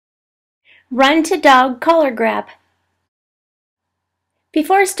Run to dog collar grab.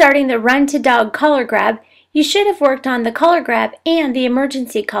 Before starting the run to dog collar grab, you should have worked on the collar grab and the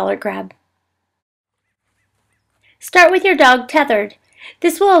emergency collar grab. Start with your dog tethered.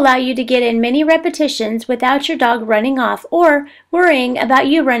 This will allow you to get in many repetitions without your dog running off or worrying about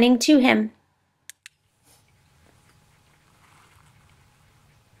you running to him.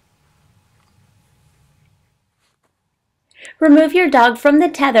 Remove your dog from the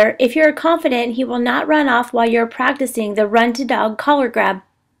tether if you are confident he will not run off while you are practicing the run to dog collar grab.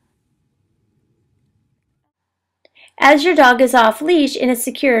 As your dog is off leash in a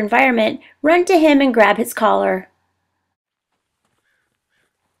secure environment, run to him and grab his collar.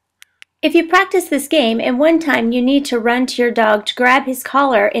 If you practice this game and one time you need to run to your dog to grab his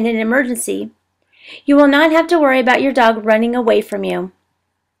collar in an emergency, you will not have to worry about your dog running away from you.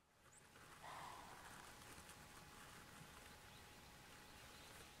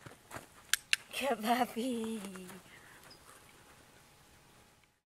 Good puppy.